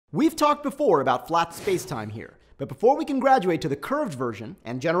We've talked before about flat spacetime here, but before we can graduate to the curved version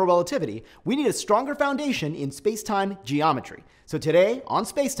and general relativity, we need a stronger foundation in spacetime geometry. So today, on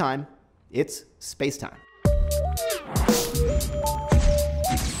Spacetime, it's spacetime.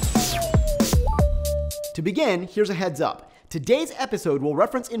 To begin, here's a heads up. Today's episode will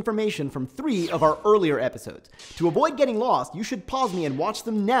reference information from 3 of our earlier episodes. To avoid getting lost, you should pause me and watch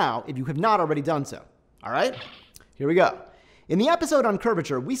them now if you have not already done so. All right? Here we go. In the episode on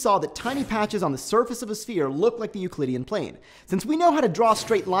curvature, we saw that tiny patches on the surface of a sphere look like the Euclidean plane. Since we know how to draw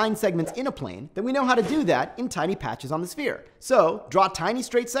straight line segments in a plane, then we know how to do that in tiny patches on the sphere. So, draw tiny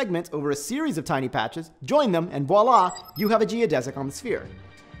straight segments over a series of tiny patches, join them, and voila, you have a geodesic on the sphere.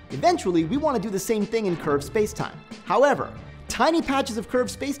 Eventually, we want to do the same thing in curved spacetime. However, tiny patches of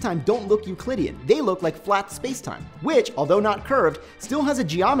curved spacetime don't look Euclidean. They look like flat spacetime, which, although not curved, still has a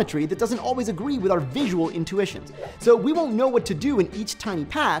geometry that doesn't always agree with our visual intuitions. So we won't know what to do in each tiny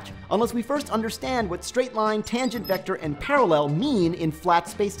patch unless we first understand what straight line, tangent vector, and parallel mean in flat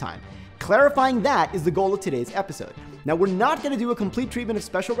spacetime. Clarifying that is the goal of today's episode. Now, we're not going to do a complete treatment of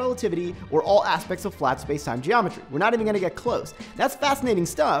special relativity or all aspects of flat spacetime geometry. We're not even going to get close. That's fascinating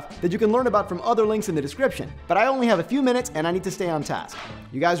stuff that you can learn about from other links in the description, but I only have a few minutes and I need to stay on task.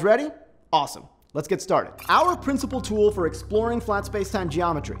 You guys ready? Awesome. Let's get started. Our principal tool for exploring flat spacetime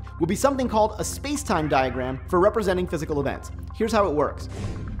geometry will be something called a spacetime diagram for representing physical events. Here's how it works.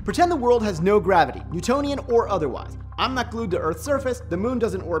 Pretend the world has no gravity, Newtonian or otherwise. I'm not glued to Earth's surface, the moon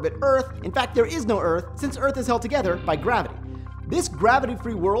doesn't orbit Earth, in fact there is no Earth since Earth is held together by gravity. This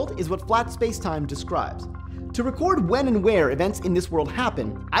gravity-free world is what flat spacetime describes. To record when and where events in this world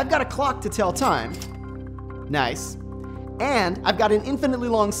happen, I've got a clock to tell time. Nice. And I've got an infinitely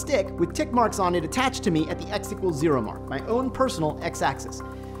long stick with tick marks on it attached to me at the x=0 mark, my own personal x-axis.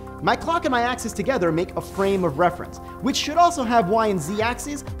 My clock and my axis together make a frame of reference, which should also have y and z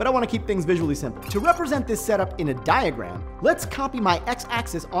axes, but I want to keep things visually simple. To represent this setup in a diagram, let's copy my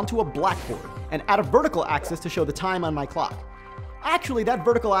x-axis onto a blackboard and add a vertical axis to show the time on my clock. Actually, that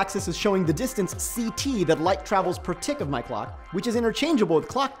vertical axis is showing the distance ct that light travels per tick of my clock, which is interchangeable with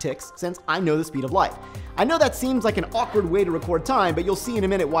clock ticks since I know the speed of light. I know that seems like an awkward way to record time, but you'll see in a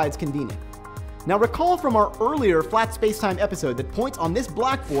minute why it's convenient. Now recall from our earlier flat spacetime episode that points on this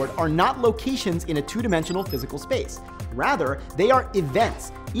blackboard are not locations in a two-dimensional physical space. Rather, they are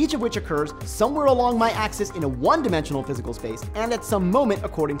events, each of which occurs somewhere along my axis in a one-dimensional physical space and at some moment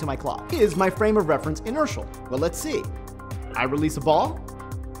according to my clock. Is my frame of reference inertial? Well, let's see. I release a ball,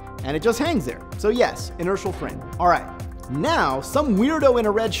 and it just hangs there. So yes, inertial frame. All right, now some weirdo in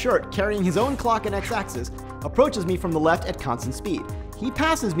a red shirt carrying his own clock and x-axis approaches me from the left at constant speed. He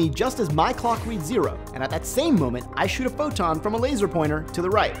passes me just as my clock reads 0, and at that same moment, I shoot a photon from a laser pointer to the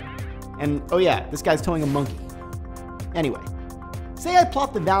right. And oh yeah, this guy's towing a monkey. Anyway, say I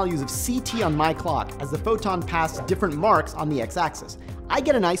plot the values of CT on my clock as the photon passed different marks on the x-axis. I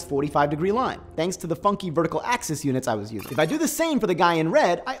get a nice 45-degree line, thanks to the funky vertical axis units I was using. If I do the same for the guy in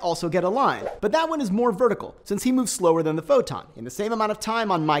red, I also get a line, but that one is more vertical, since he moves slower than the photon. In the same amount of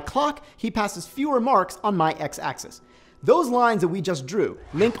time on my clock, he passes fewer marks on my x-axis. Those lines that we just drew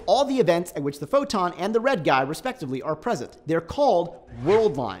link all the events at which the photon and the red guy respectively are present. They're called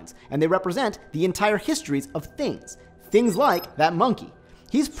world lines, and they represent the entire histories of things. Things like that monkey.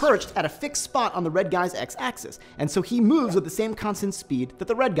 He's perched at a fixed spot on the red guy's x-axis, and so he moves with the same constant speed that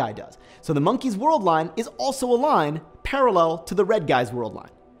the red guy does. So the monkey's world line is also a line parallel to the red guy's world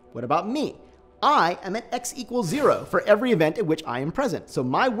line. What about me? I am at x=0 for every event at which I am present, so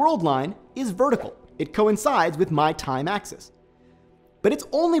my world line is vertical. It coincides with my time axis. But it's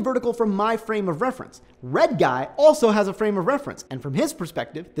only vertical from my frame of reference. Red guy also has a frame of reference, and from his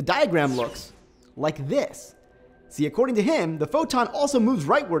perspective, the diagram looks like this. See, according to him, the photon also moves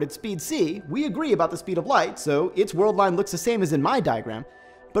rightward at speed c. We agree about the speed of light, so its world line looks the same as in my diagram.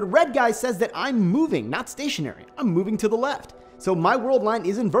 But red guy says that I'm moving, not stationary. I'm moving to the left. So my world line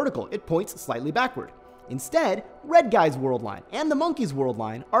isn't vertical, it points slightly backward. Instead, red guy's world line and the monkey's world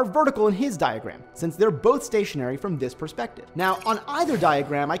line are vertical in his diagram, since they're both stationary from this perspective. Now, on either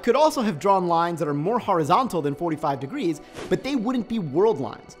diagram, I could also have drawn lines that are more horizontal than 45 degrees, but they wouldn't be world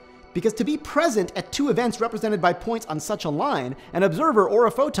lines. Because to be present at two events represented by points on such a line, an observer or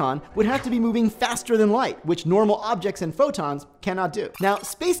a photon would have to be moving faster than light, which normal objects and photons cannot do. Now,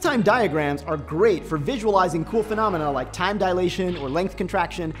 spacetime diagrams are great for visualizing cool phenomena like time dilation or length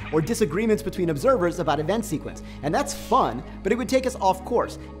contraction or disagreements between observers about event sequence. And that's fun, but it would take us off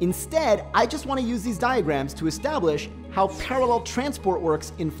course. Instead, I just want to use these diagrams to establish how parallel transport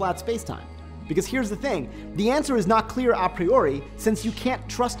works in flat spacetime. Because here's the thing, the answer is not clear a priori since you can't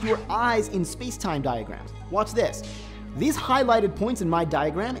trust your eyes in spacetime diagrams. Watch this. These highlighted points in my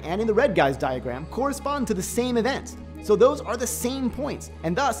diagram and in the red guy's diagram correspond to the same events. So those are the same points,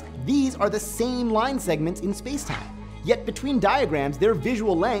 and thus these are the same line segments in spacetime. Yet between diagrams, their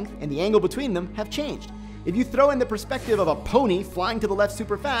visual length and the angle between them have changed. If you throw in the perspective of a pony flying to the left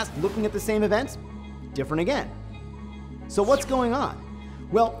super fast, looking at the same events, different again. So what's going on?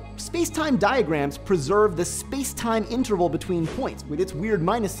 Well, spacetime diagrams preserve the spacetime interval between points with its weird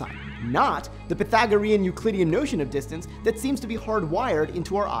minus sign, not the Pythagorean Euclidean notion of distance that seems to be hardwired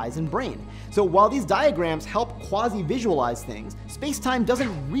into our eyes and brain. So while these diagrams help quasi-visualize things, spacetime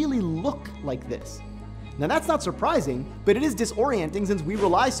doesn't really look like this. Now that's not surprising, but it is disorienting since we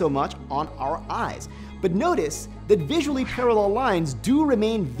rely so much on our eyes. But notice that visually parallel lines do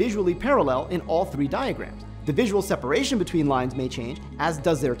remain visually parallel in all three diagrams. The visual separation between lines may change, as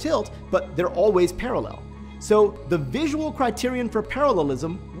does their tilt, but they're always parallel. So the visual criterion for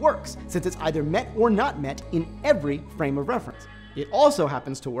parallelism works, since it's either met or not met in every frame of reference. It also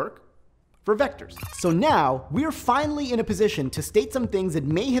happens to work for vectors. So now we're finally in a position to state some things that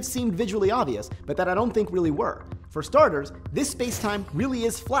may have seemed visually obvious, but that I don't think really were. For starters, this spacetime really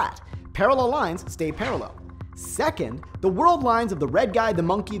is flat. Parallel lines stay parallel. Second, the world lines of the red guy, the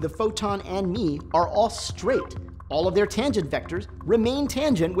monkey, the photon, and me are all straight. All of their tangent vectors remain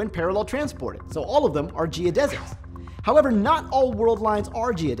tangent when parallel transported, so all of them are geodesics. However, not all world lines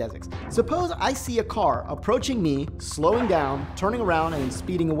are geodesics. Suppose I see a car approaching me, slowing down, turning around, and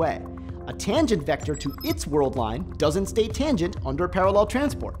speeding away. A tangent vector to its world line doesn't stay tangent under parallel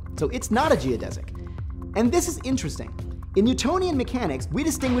transport, so it's not a geodesic. And this is interesting. In Newtonian mechanics, we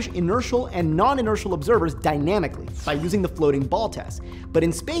distinguish inertial and non-inertial observers dynamically by using the floating ball test. But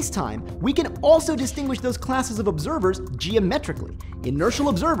in spacetime, we can also distinguish those classes of observers geometrically. Inertial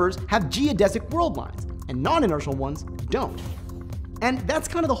observers have geodesic world lines, and non-inertial ones don't. And that's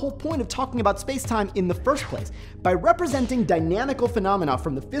kind of the whole point of talking about spacetime in the first place. By representing dynamical phenomena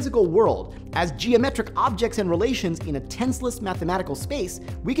from the physical world as geometric objects and relations in a tenseless mathematical space,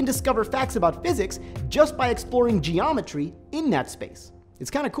 we can discover facts about physics just by exploring geometry in that space.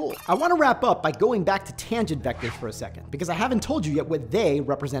 It's kind of cool. I want to wrap up by going back to tangent vectors for a second, because I haven't told you yet what they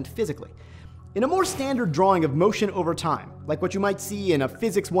represent physically. In a more standard drawing of motion over time, like what you might see in a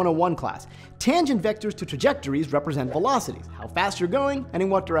Physics 101 class, tangent vectors to trajectories represent velocities, how fast you're going and in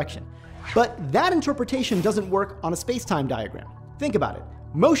what direction. But that interpretation doesn't work on a spacetime diagram. Think about it.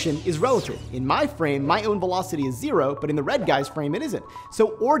 Motion is relative. In my frame, my own velocity is 0, but in the red guy's frame, it isn't.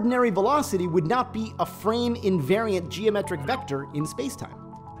 So ordinary velocity would not be a frame invariant geometric vector in spacetime.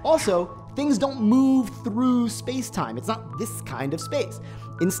 Also, things don't move through spacetime. It's not this kind of space.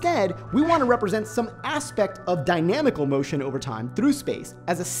 Instead, we want to represent some aspect of dynamical motion over time through space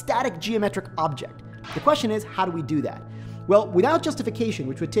as a static geometric object. The question is, how do we do that? Well, without justification,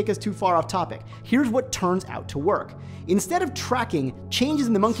 which would take us too far off topic, here's what turns out to work. Instead of tracking changes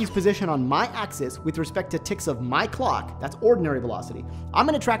in the monkey's position on my axis with respect to ticks of my clock, that's ordinary velocity, I'm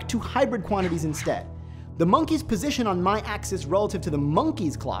going to track two hybrid quantities instead. The monkey's position on my axis relative to the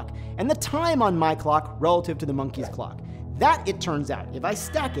monkey's clock, and the time on my clock relative to the monkey's clock. That, it turns out, if I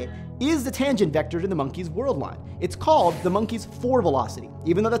stack it, is the tangent vector to the monkey's world line. It's called the monkey's forevelocity,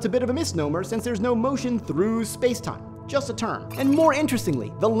 even though that's a bit of a misnomer since there's no motion through spacetime. Just a term. And more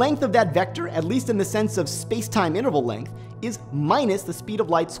interestingly, the length of that vector, at least in the sense of spacetime interval length, is minus the speed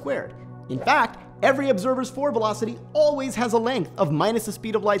of light squared. In fact, every observer's forevelocity always has a length of minus the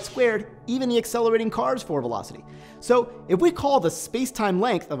speed of light squared, even the accelerating car's forevelocity. So if we call the spacetime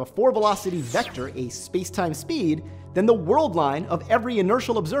length of a forevelocity vector a spacetime speed, then the world line of every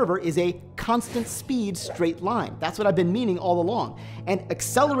inertial observer is a constant speed straight line. That's what I've been meaning all along. And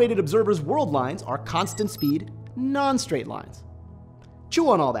accelerated observers' world lines are constant speed non-straight lines. Chew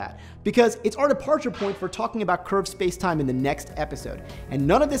on all that, because it's our departure point for talking about curved spacetime in the next episode. And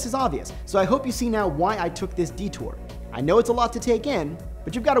none of this is obvious, so I hope you see now why I took this detour. I know it's a lot to take in,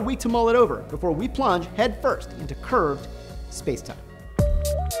 but you've got a week to mull it over before we plunge headfirst into curved spacetime.